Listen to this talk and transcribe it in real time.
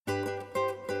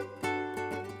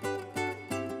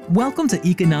Welcome to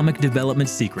Economic Development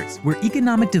Secrets, where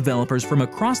economic developers from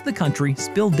across the country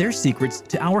spill their secrets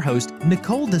to our host,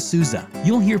 Nicole D'Souza.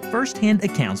 You'll hear firsthand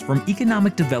accounts from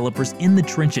economic developers in the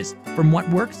trenches, from what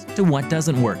works to what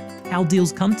doesn't work, how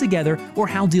deals come together or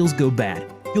how deals go bad.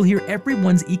 You'll hear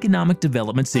everyone's economic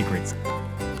development secrets.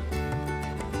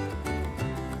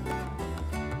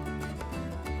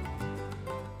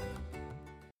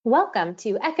 Welcome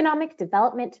to Economic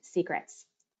Development Secrets.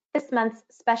 This month's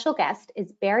special guest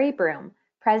is Barry Broome,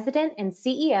 President and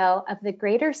CEO of the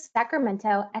Greater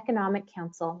Sacramento Economic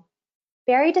Council.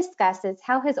 Barry discusses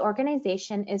how his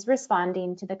organization is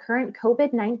responding to the current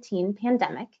COVID-19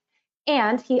 pandemic,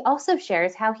 and he also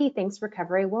shares how he thinks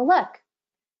recovery will look.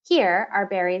 Here are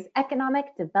Barry's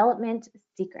Economic Development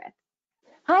Secrets.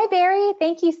 Hi, Barry.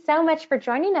 Thank you so much for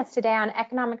joining us today on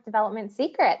Economic Development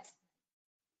Secrets.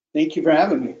 Thank you for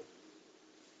having me.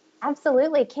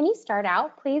 Absolutely. Can you start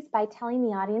out, please, by telling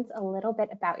the audience a little bit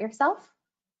about yourself?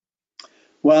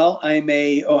 Well, I'm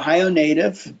a Ohio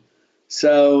native,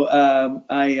 so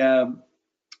I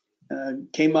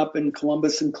came up in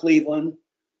Columbus and Cleveland,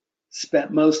 spent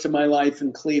most of my life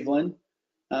in Cleveland.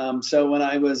 So when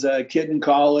I was a kid in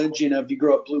college, if you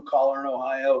grow up blue collar in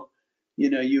Ohio,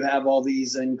 you have all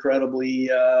these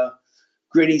incredibly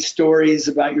gritty stories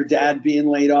about your dad being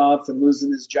laid off and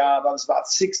losing his job. I was about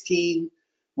 16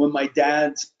 when my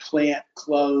dad's plant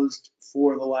closed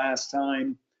for the last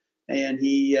time, and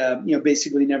he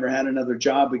basically never had another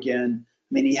job again. I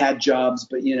mean, he had jobs,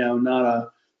 but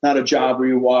not a job where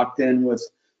you walked in with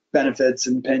benefits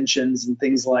and pensions and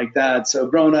things like that. So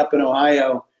growing up in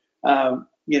Ohio,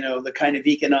 the kind of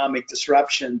economic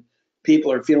disruption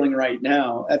people are feeling right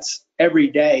now, that's every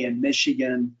day in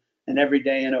Michigan and every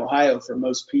day in Ohio for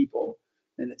most people.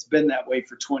 And it's been that way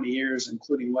for 20 years,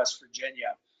 including West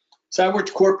Virginia. So I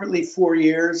worked corporately 4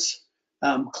 years.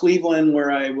 Cleveland, where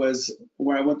I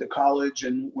went to college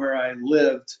and where I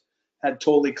lived, had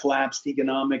totally collapsed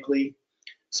economically.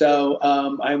 So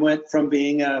I went from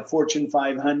being a Fortune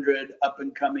 500 up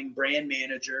and coming brand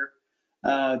manager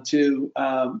to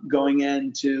going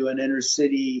into an inner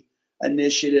city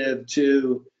initiative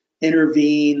to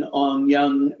intervene on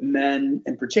young men,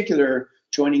 in particular,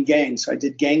 joining gangs. So I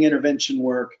did gang intervention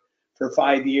work for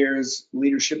 5 years,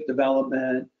 leadership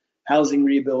development, housing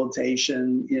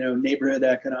rehabilitation, neighborhood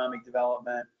economic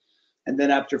development. And then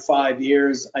after 5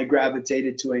 years, I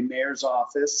gravitated to a mayor's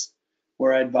office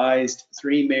where I advised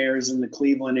 3 mayors in the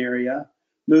Cleveland area,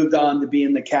 moved on to be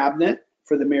in the cabinet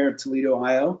for the mayor of Toledo,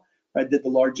 Ohio. I did the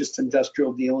largest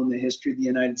industrial deal in the history of the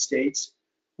United States,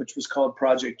 which was called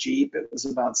Project Jeep. It was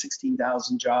about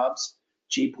 16,000 jobs.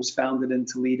 Jeep was founded in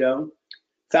Toledo.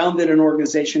 Founded an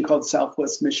organization called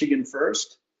Southwest Michigan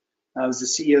First. I was the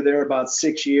CEO there about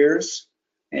 6 years,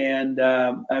 and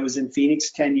I was in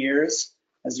Phoenix 10 years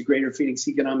as the Greater Phoenix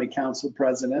Economic Council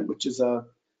president, which is a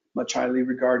much highly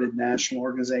regarded national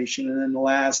organization. And then the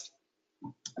last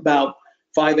about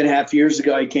 5.5 years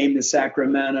ago, I came to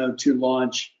Sacramento to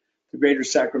launch the Greater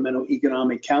Sacramento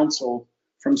Economic Council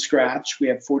from scratch. We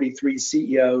have 43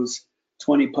 CEOs,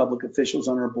 20 public officials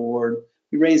on our board.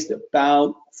 We raised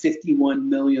about $51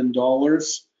 million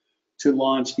to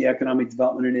launch the Economic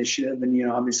Development Initiative.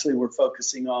 And, obviously we're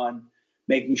focusing on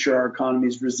making sure our economy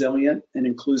is resilient and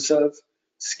inclusive,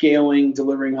 scaling,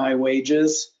 delivering high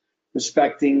wages,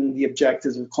 respecting the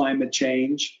objectives of climate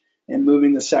change, and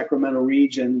moving the Sacramento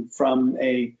region from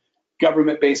a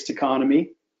government-based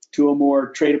economy to a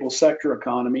more tradable sector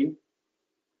economy,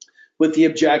 with the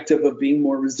objective of being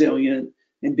more resilient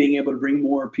and being able to bring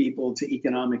more people to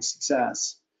economic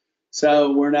success.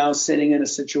 So we're now sitting in a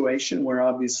situation where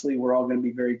obviously we're all going to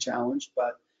be very challenged,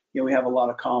 but we have a lot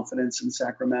of confidence in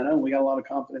Sacramento, and we got a lot of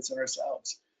confidence in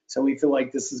ourselves. So we feel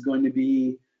like this is going to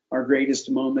be our greatest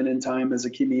moment in time as a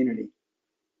community.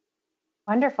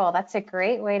 Wonderful. That's a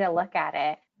great way to look at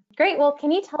it. Great. Well,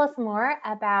 can you tell us more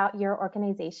about your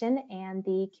organization and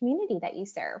the community that you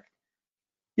serve?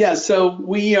 Yeah, so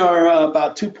we are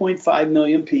about 2.5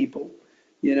 million people,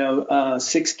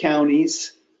 6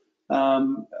 counties,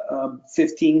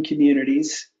 15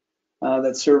 communities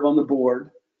that serve on the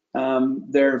board.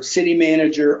 Their city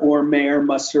manager or mayor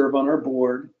must serve on our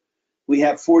board. We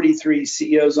have 43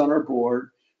 CEOs on our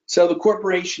board. So the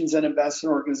corporations and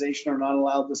investment organization are not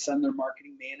allowed to send their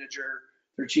marketing manager,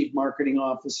 their chief marketing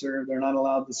officer. They're not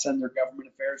allowed to send their government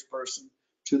affairs person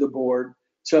to the board.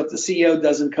 So if the CEO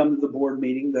doesn't come to the board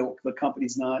meeting, the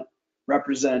company's not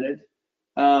represented.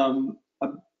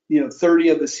 30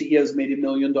 of the CEOs made $1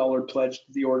 million pledge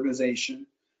to the organization.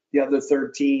 The other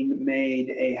 13 made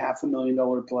a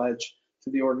 $500,000 pledge to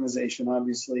the organization.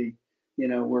 Obviously,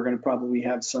 we're going to probably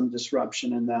have some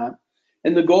disruption in that.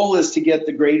 And the goal is to get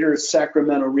the greater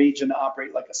Sacramento region to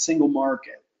operate like a single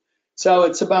market. So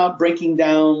it's about breaking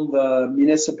down the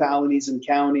municipalities and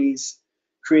counties,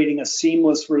 creating a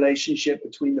seamless relationship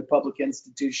between the public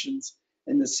institutions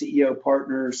and the CEO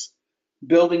partners,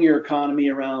 building your economy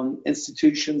around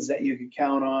institutions that you can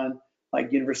count on,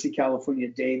 like University of California,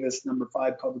 Davis,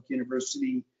 #5 public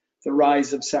university, the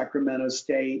rise of Sacramento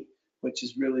State, which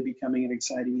is really becoming an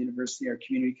exciting university, our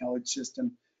community college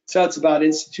system. So it's about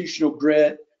institutional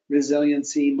grit,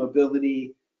 resiliency,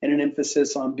 mobility, and an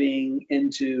emphasis on being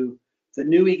into the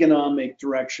new economic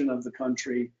direction of the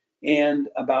country, and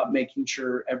about making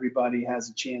sure everybody has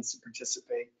a chance to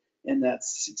participate in that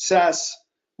success,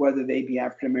 whether they be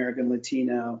African American,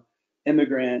 Latino,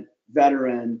 immigrant,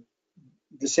 veteran,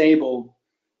 disabled,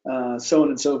 so on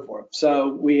and so forth.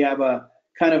 So we have a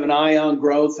kind of an eye on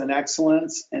growth and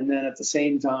excellence, and then at the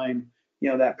same time,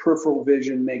 that peripheral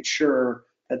vision makes sure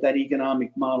that that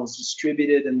economic model is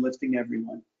distributed and lifting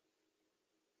everyone.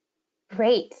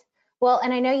 Great. Well,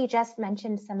 and I know you just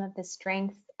mentioned some of the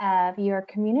strengths of your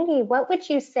community. What would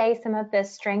you say some of the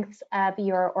strengths of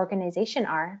your organization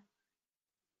are?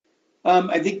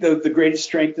 I think the greatest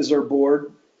strength is our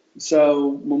board. So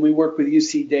when we work with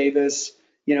UC Davis,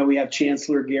 we have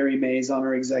Chancellor Gary Mays on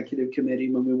our executive committee.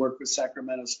 When we work with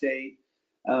Sacramento State,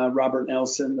 Robert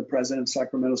Nelson, the president of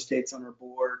Sacramento State's on our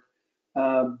board.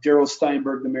 Darrell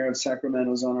Steinberg, the mayor of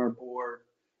Sacramento, is on our board.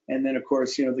 And then, of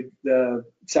course, the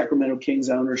Sacramento Kings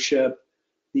ownership,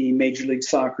 the Major League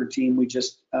Soccer team we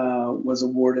just was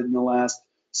awarded in the last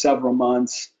several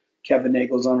months. Kevin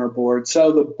Nagel's on our board.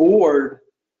 So the board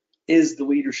is the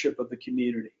leadership of the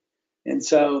community. And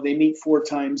so they meet 4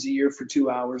 times a year for 2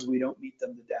 hours. We don't meet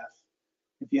them to death.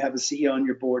 If you have a CEO on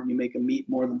your board and you make them meet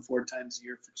more than 4 times a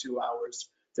year for 2 hours,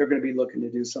 they're going to be looking to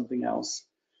do something else.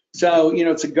 So,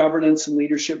 it's a governance and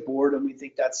leadership board, and we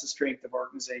think that's the strength of our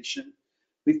organization.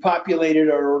 We've populated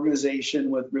our organization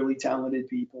with really talented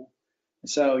people.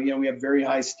 So, we have very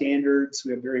high standards.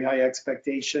 We have very high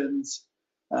expectations.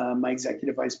 My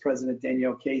executive vice president,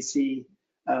 Danielle Casey,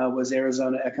 was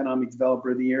Arizona Economic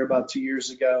Developer of the Year about 2 years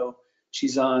ago.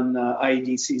 She's on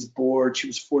IEDC's board. She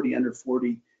was 40 under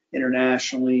 40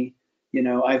 internationally.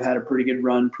 I've had a pretty good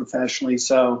run professionally.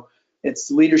 So it's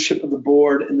the leadership of the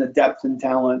board and the depth and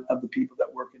talent of the people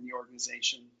that work in the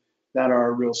organization that are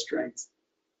a real strength.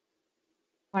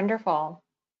 Wonderful.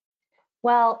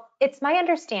 Well, it's my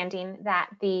understanding that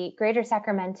the Greater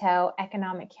Sacramento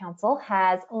Economic Council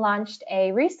has launched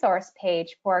a resource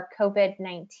page for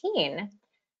COVID-19.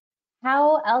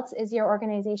 How else is your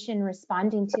organization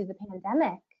responding to the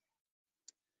pandemic?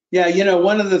 Yeah,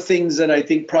 one of the things that I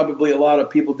think probably a lot of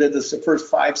people did this the first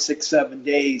 5, 6, 7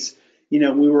 days,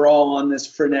 we were all on this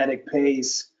frenetic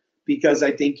pace because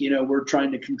I think, we're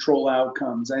trying to control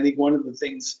outcomes. I think one of the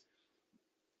things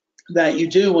that you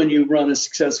do when you run a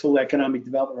successful economic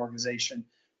development organization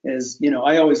is,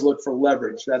 I always look for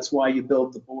leverage. That's why you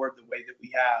build the board the way that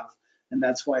we have. And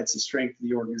that's why it's the strength of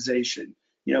the organization.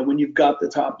 When you've got the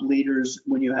top leaders,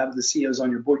 when you have the CEOs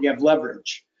on your board, you have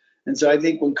leverage. And so I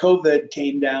think when COVID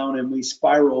came down and we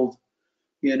spiraled,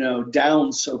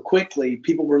 down so quickly,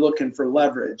 people were looking for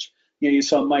leverage. You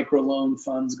saw microloan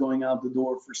funds going out the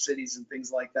door for cities and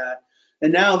things like that.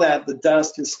 And now that the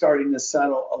dust is starting to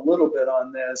settle a little bit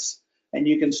on this, and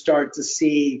you can start to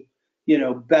see,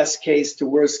 best case to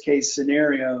worst case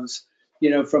scenarios,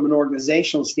 from an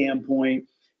organizational standpoint,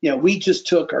 we just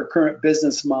took our current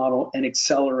business model and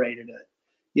accelerated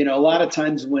it. A lot of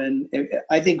times when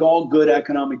I think all good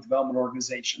economic development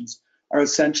organizations are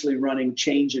essentially running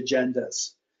change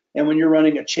agendas. And when you're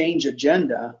running a change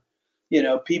agenda,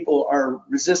 people are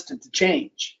resistant to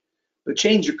change. But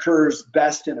change occurs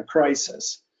best in a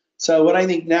crisis. So what I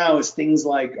think now is things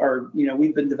like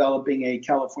we've been developing a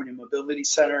California Mobility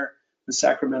Center with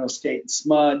Sacramento State and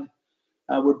SMUD.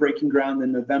 We're breaking ground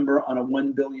in November on a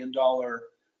 $1 billion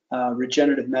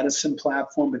regenerative medicine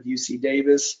platform with UC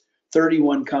Davis.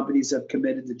 31 companies have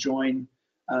committed to join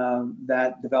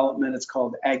that development. It's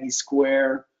called Aggie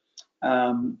Square.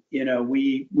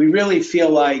 We really feel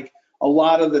like a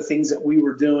lot of the things that we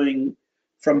were doing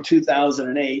from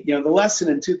 2008, the lesson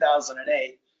in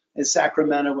 2008 is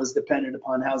Sacramento was dependent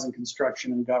upon housing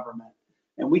construction and government.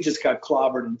 And we just got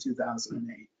clobbered in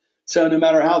 2008. So no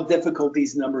matter how difficult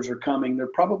these numbers are coming, they're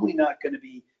probably not going to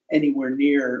be anywhere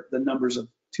near the numbers of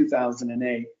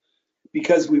 2008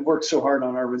 because we worked so hard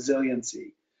on our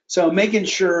resiliency. So making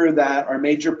sure that our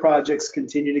major projects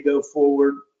continue to go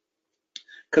forward,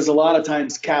 because a lot of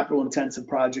times capital intensive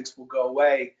projects will go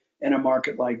away in a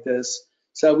market like this.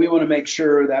 So we want to make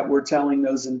sure that we're telling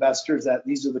those investors that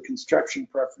these are the construction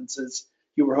preferences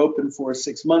you were hoping for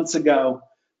 6 months ago,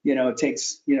 it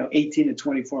takes, 18 to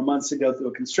 24 months to go through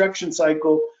a construction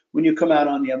cycle. When you come out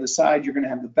on the other side, you're going to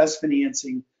have the best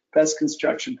financing, best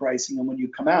construction pricing. And when you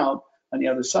come out on the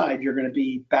other side, you're going to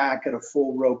be back at a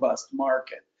full, robust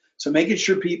market. So making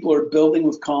sure people are building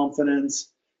with confidence,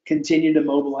 continue to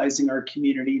mobilizing our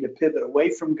community to pivot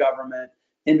away from government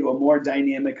into a more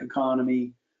dynamic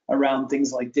economy around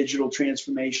things like digital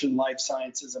transformation, life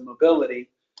sciences, and mobility,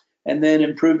 and then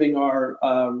improving our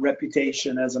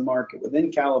reputation as a market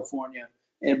within California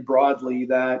and broadly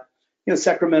that,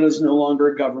 Sacramento is no longer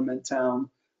a government town.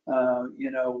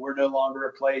 We're no longer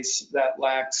a place that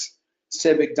lacks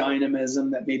civic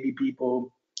dynamism that maybe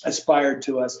people aspired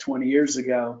to us 20 years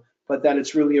ago, but that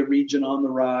it's really a region on the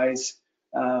rise,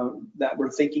 that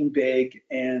we're thinking big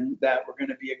and that we're going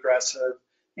to be aggressive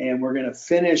and we're going to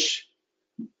finish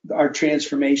our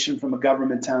transformation from a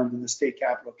government town to the state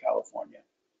capital of California.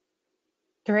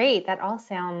 Great. That all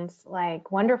sounds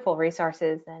like wonderful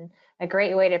resources and a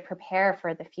great way to prepare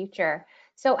for the future.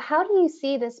 So how do you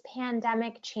see this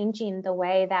pandemic changing the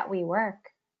way that we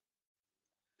work?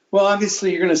 Well,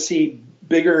 obviously, you're going to see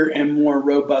bigger and more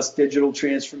robust digital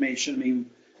transformation. I mean,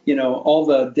 all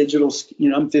the digital,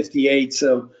 I'm 58,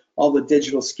 so all the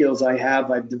digital skills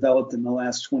I've developed in the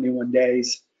last 21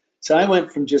 days. So I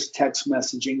went from just text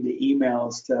messaging to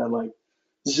emails to like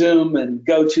Zoom and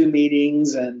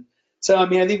GoToMeetings. And so, I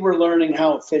think we're learning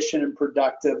how efficient and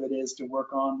productive it is to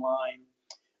work online.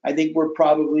 I think we're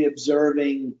probably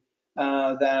observing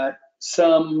that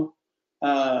some,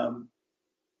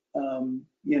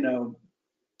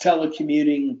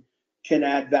 telecommuting can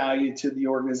add value to the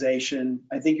organization.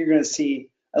 I think you're going to see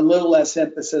a little less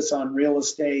emphasis on real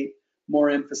estate, more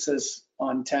emphasis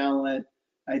on talent.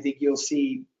 I think you'll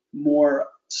see more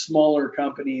smaller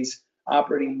companies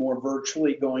operating more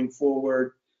virtually going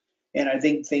forward. And I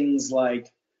think things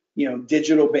like,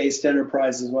 digital-based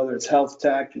enterprises, whether it's health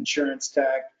tech, insurance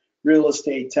tech, real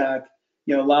estate tech,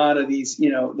 a lot of these,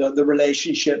 the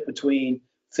relationship between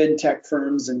fintech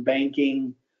firms and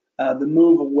banking, the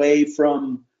move away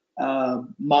from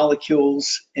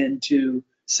molecules into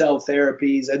cell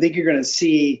therapies. I think you're going to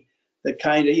see the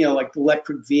kind of, like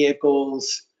electric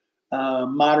vehicles,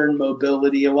 modern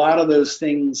mobility. A lot of those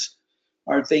things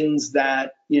are things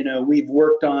that, we've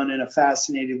worked on in a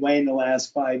fascinating way in the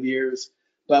last 5 years,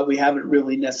 but we haven't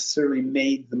really necessarily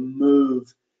made the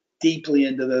move deeply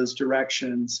into those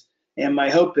directions. And my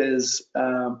hope is,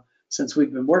 since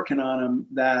we've been working on them,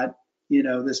 that,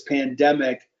 this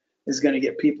pandemic is going to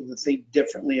get people to think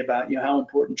differently about, how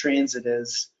important transit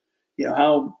is,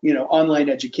 how, online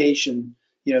education,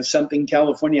 something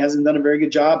California hasn't done a very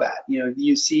good job at. The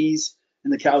UCs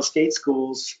and the Cal State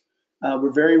schools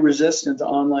were very resistant to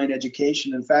online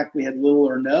education. In fact, we had little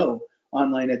or no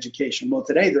online education. Well,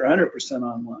 today they're 100%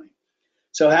 online.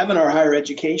 So having our higher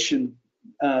education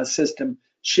system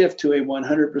shift to a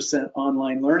 100%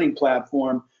 online learning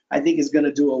platform, I think is going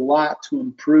to do a lot to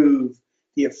improve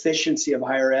the efficiency of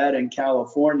higher ed in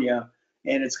California,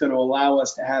 and it's going to allow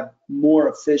us to have more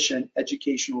efficient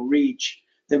educational reach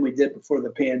than we did before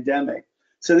the pandemic.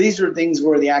 So these are things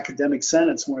where the academic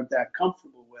senates weren't that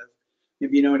comfortable with.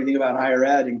 If you know anything about higher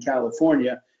ed in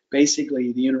California,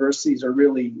 basically the universities are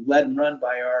really led and run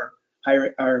by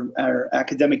our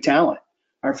academic talent.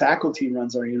 Our faculty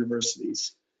runs our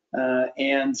universities.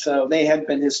 And so they have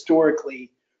been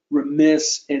historically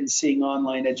remiss in seeing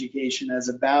online education as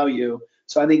a value.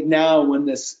 So I think now when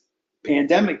this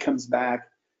pandemic comes back,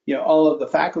 all of the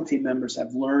faculty members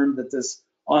have learned that this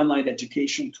online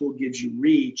education tool gives you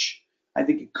reach. I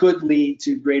think it could lead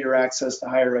to greater access to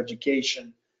higher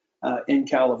education in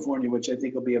California, which I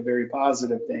think will be a very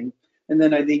positive thing. And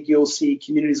then I think you'll see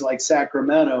communities like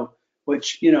Sacramento,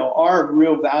 which, our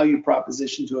real value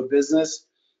proposition to a business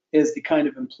is the kind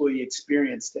of employee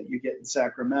experience that you get in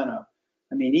Sacramento.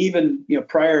 I mean, even,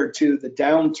 prior to the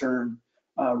downturn,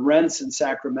 rents in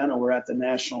Sacramento were at the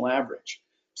national average.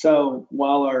 So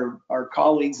while our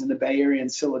colleagues in the Bay Area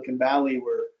and Silicon Valley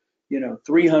were,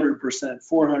 300%,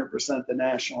 400% the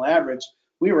national average,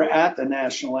 we were at the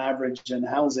national average in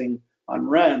housing on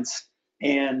rents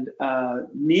and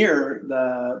near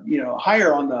the,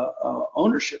 higher on the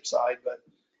ownership side, but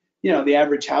the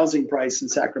average housing price in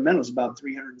Sacramento is about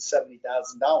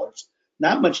 $370,000.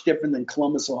 Not much different than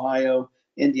Columbus, Ohio,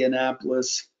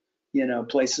 Indianapolis,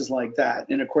 places like that.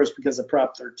 And of course, because of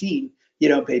Prop 13, you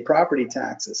don't pay property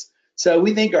taxes. So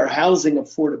we think our housing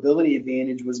affordability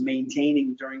advantage was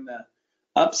maintaining during the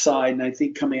upside. And I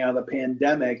think coming out of the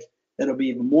pandemic, it'll be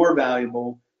even more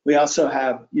valuable. We also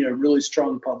have, really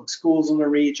strong public schools in the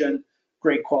region,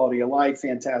 great quality of life,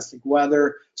 fantastic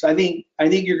weather. So I think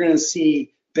you're going to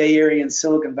see Bay Area and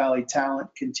Silicon Valley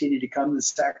talent continue to come to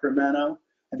Sacramento.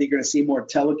 I think you're going to see more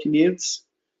telecommutes,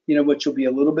 which will be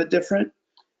a little bit different.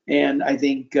 And I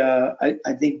think,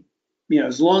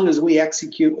 as long as we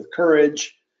execute with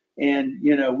courage and,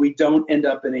 we don't end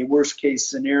up in a worst case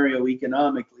scenario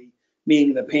economically,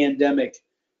 meaning the pandemic,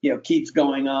 keeps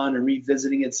going on and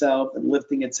revisiting itself and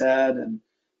lifting its head. And,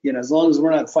 as long as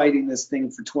we're not fighting this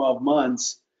thing for 12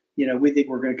 months, we think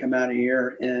we're going to come out of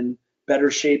here in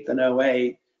better shape than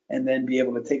 '08 and then be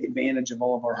able to take advantage of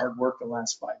all of our hard work the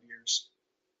last 5 years.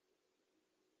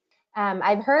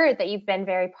 I've heard that you've been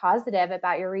very positive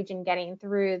about your region getting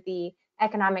through the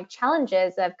economic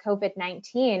challenges of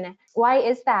COVID-19. Why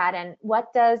is that, and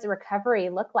what does recovery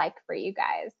look like for you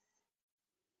guys?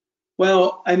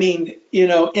 Well, I mean,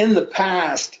 in the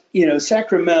past,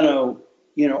 Sacramento,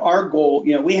 our goal,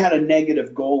 we had a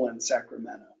negative goal in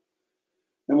Sacramento.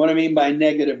 And what I mean by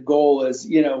negative goal is,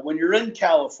 when you're in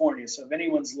California, so if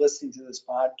anyone's listening to this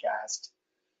podcast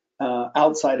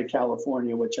outside of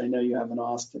California, which I know you have an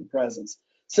Austin presence.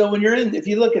 So when if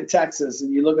you look at Texas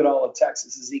and you look at all of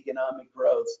Texas's economic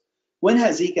growth, when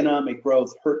has economic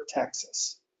growth hurt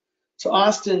Texas? So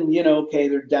Austin, okay,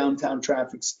 their downtown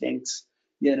traffic stinks,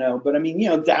 but I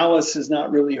mean, Dallas is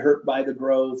not really hurt by the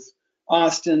growth.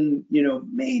 Austin,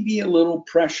 maybe a little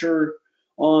pressure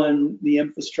on the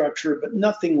infrastructure, but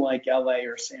nothing like LA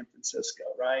or San Francisco,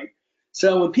 right?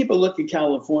 So when people look at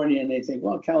California and they think,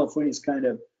 well, California's kind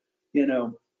of,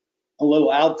 a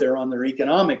little out there on their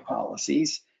economic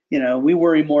policies, we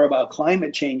worry more about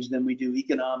climate change than we do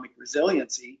economic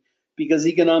resiliency, because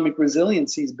economic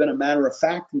resiliency has been a matter of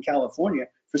fact in California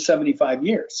for 75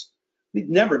 years. We've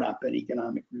never not been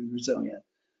economically resilient.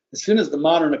 As soon as the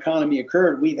modern economy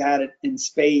occurred, we've had it in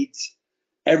spades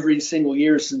every single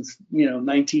year since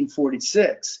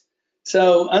 1946.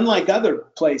 So unlike other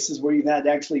places where you've had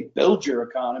to actually build your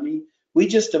economy, we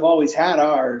just have always had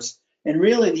ours. And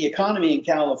really the economy in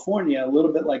California, a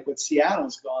little bit like what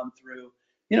Seattle's gone through,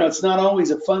 it's not always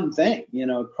a fun thing.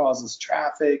 It causes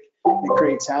traffic, it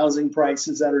creates housing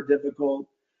prices that are difficult.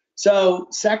 So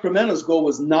Sacramento's goal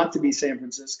was not to be San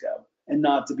Francisco and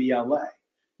not to be LA.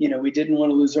 We didn't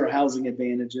want to lose our housing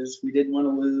advantages. We didn't want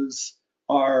to lose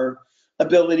our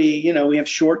ability, we have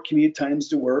short commute times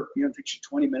to work. It takes you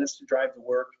 20 minutes to drive to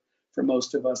work for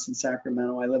most of us in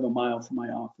Sacramento. I live a mile from my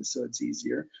office, so it's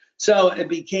easier. So it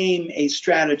became a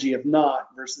strategy of not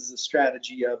versus a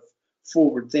strategy of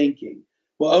forward thinking.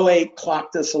 Well, '08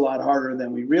 clocked us a lot harder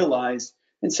than we realized.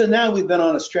 And so now we've been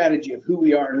on a strategy of who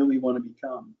we are and who we want to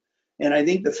become. And I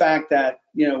think the fact that,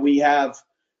 we have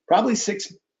probably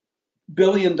 $6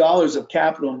 billion of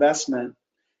capital investment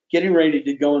getting ready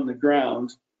to go in the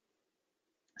ground.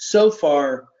 So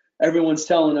far, everyone's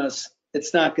telling us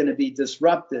it's not going to be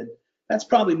disrupted. That's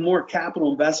probably more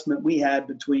capital investment we had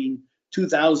between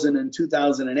 2000 and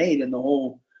 2008 in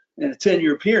a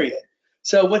 10-year period.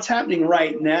 So what's happening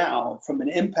right now from an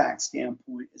impact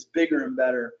standpoint is bigger and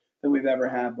better than we've ever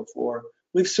had before.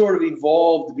 We've sort of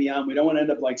evolved beyond, we don't want to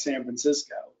end up like San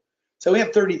Francisco. So we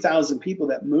have 30,000 people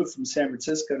that move from San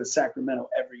Francisco to Sacramento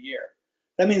every year.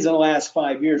 That means in the last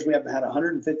 5 years, we have had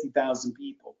 150,000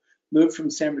 people move from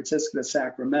San Francisco to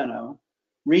Sacramento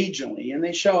regionally, and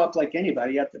they show up like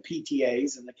anybody at the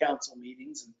PTAs and the council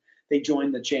meetings, and they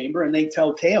join the chamber and they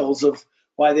tell tales of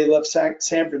why they left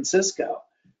San Francisco.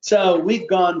 So we've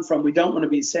gone from we don't want to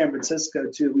be San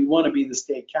Francisco to we want to be the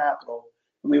state capital,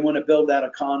 and we want to build that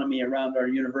economy around our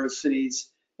universities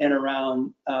and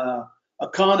around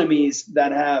economies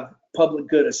that have public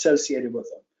good associated with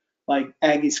them, like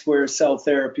Aggie Square cell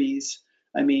therapies.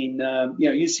 I mean,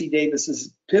 UC Davis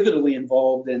is pivotally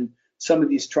involved in some of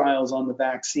these trials on the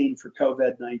vaccine for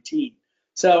COVID-19.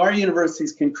 So our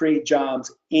universities can create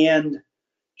jobs and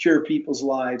cure people's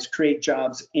lives, create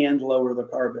jobs and lower the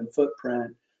carbon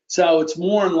footprint. So it's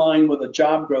more in line with a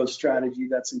job growth strategy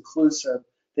that's inclusive,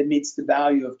 that meets the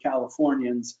value of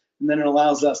Californians. And then it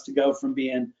allows us to go from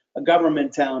being a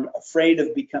government town afraid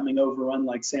of becoming overrun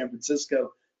like San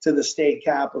Francisco to the state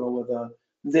capital with a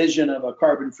vision of a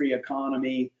carbon-free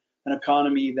economy, an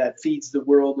economy that feeds the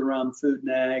world around food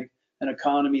and ag, an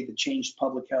economy that changed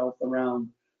public health around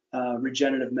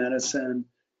regenerative medicine,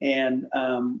 and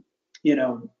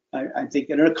I think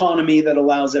an economy that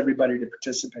allows everybody to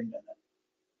participate in it.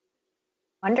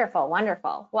 Wonderful,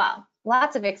 wonderful. Well,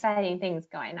 lots of exciting things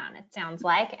going on, it sounds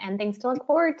like, and things to look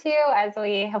forward to as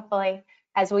we hopefully,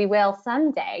 as we will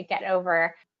someday, get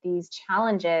over these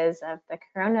challenges of the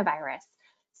coronavirus.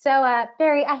 So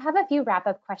Barry, I have a few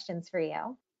wrap-up questions for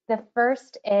you. The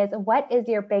first is, what is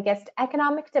your biggest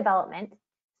economic development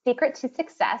secret to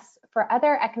success for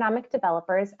other economic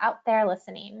developers out there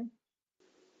listening?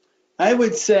 I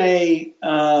would say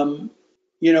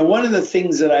One of the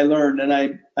things that I learned,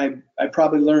 and I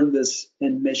probably learned this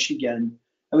in Michigan.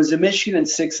 I was in Michigan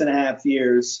 6.5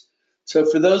 years. So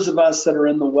for those of us that are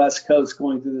in the West Coast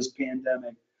going through this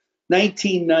pandemic,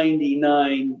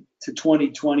 1999 to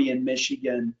 2020 in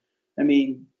Michigan, I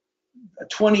mean, a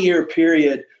 20-year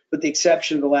period, with the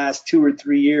exception of the last 2 or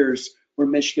 3 years where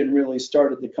Michigan really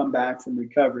started to come back from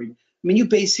recovery. I mean, you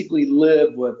basically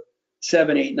live with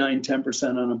 7, 8, 9,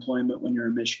 10% unemployment when you're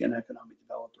a Michigan economic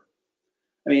developer.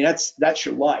 I mean, that's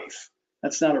your life.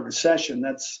 That's not a recession.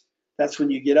 That's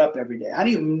when you get up every day. How do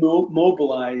you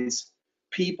mobilize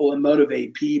people and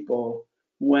motivate people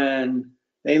when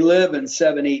they live in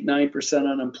 7, 8,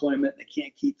 9% unemployment and they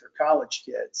can't keep their college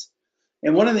kids?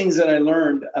 And one of the things that I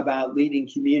learned about leading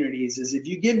communities is if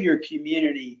you give your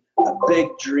community a big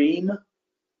dream,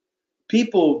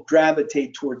 people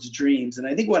gravitate towards dreams. And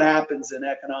I think what happens in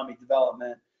economic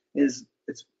development is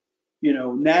it's,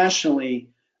 nationally,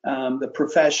 the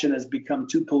profession has become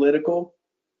too political.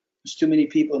 There's too many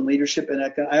people in leadership. And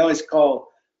I always call,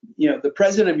 the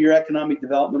president of your economic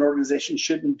development organization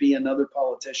shouldn't be another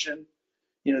politician.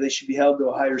 They should be held to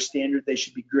a higher standard. They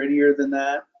should be grittier than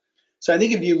that. So I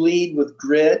think if you lead with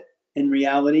grit and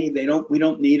reality, we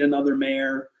don't need another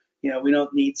mayor. We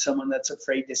don't need someone that's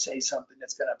afraid to say something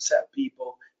that's going to upset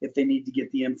people if they need to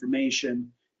get the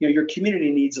information. Your community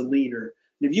needs a leader.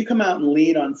 And if you come out and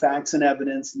lead on facts and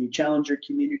evidence and you challenge your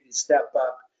community to step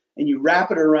up and you wrap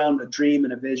it around a dream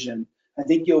and a vision, I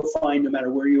think you'll find no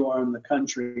matter where you are in the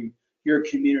country, your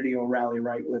community will rally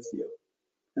right with you.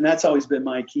 And that's always been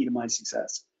my key to my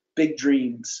success. Big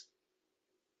dreams.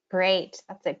 Great.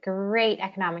 That's a great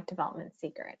economic development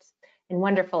secret and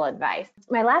wonderful advice.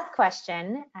 My last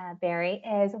question, Barry,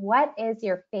 is what is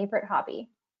your favorite hobby?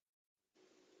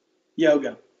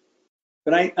 Yoga.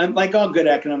 But I'm like all good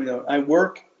economic development. I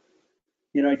work,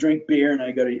 I drink beer and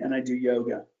I do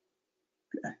yoga.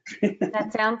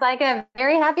 That sounds like a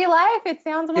very happy life. It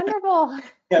sounds wonderful.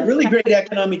 Yeah, really great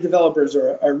economic developers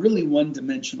are really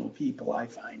one-dimensional people, I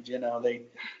find.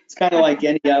 It's kind of like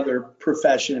any other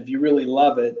profession. If you really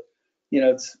love it,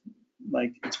 it's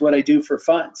what I do for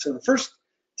fun. So the first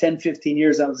 10, 15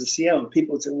 years I was a CEO, and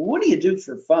people would say, well, what do you do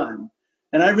for fun?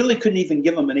 And I really couldn't even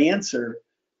give them an answer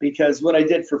because what I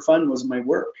did for fun was my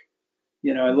work.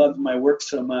 I loved my work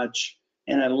so much,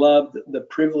 and I loved the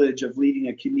privilege of leading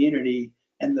a community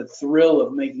and the thrill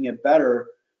of making it better.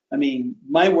 I mean,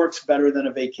 my work's better than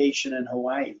a vacation in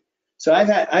Hawaii. So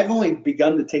I've only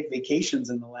begun to take vacations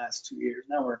in the last 2 years.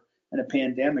 Now we're in a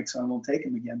pandemic, so I won't take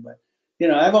them again. But,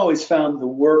 I've always found the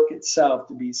work itself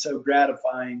to be so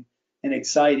gratifying and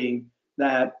exciting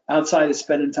that outside of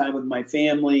spending time with my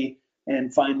family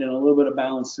and finding a little bit of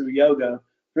balance through yoga,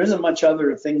 there isn't much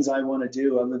other things I want to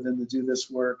do other than to do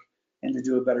this work and to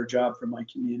do a better job for my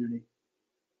community.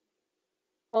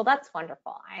 Well, that's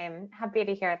wonderful. I am happy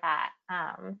to hear that.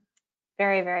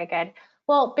 Very, very good.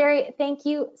 Well, Barry, thank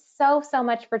you so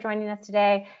much for joining us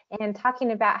today and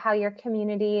talking about how your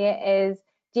community is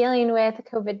dealing with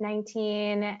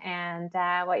COVID-19 and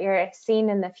what you're seeing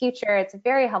in the future. It's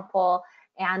very helpful.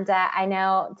 And I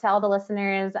know to all the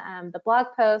listeners, the blog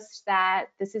post that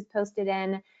this is posted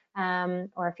in,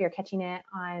 or if you're catching it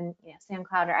on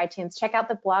SoundCloud or iTunes, check out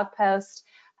the blog post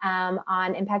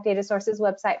on Impact Data Source's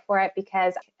website for it,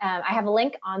 because I have a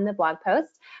link on the blog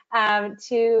post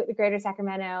to the Greater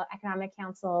Sacramento Economic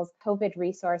Council's COVID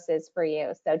resources for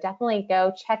you. So definitely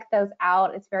go check those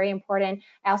out. It's very important.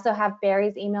 I also have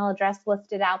Barry's email address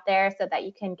listed out there so that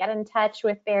you can get in touch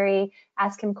with Barry,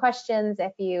 ask him questions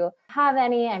if you have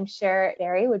any. I'm sure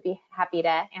Barry would be happy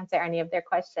to answer any of their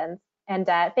questions. And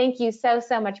thank you so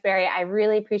much, Barry. I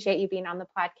really appreciate you being on the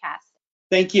podcast.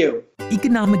 Thank you.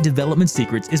 Economic Development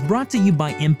Secrets is brought to you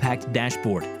by Impact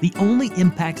Dashboard, the only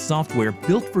impact software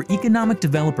built for economic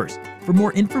developers. For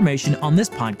more information on this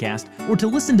podcast or to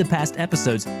listen to past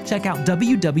episodes, check out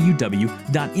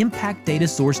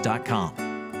www.impactdatasource.com.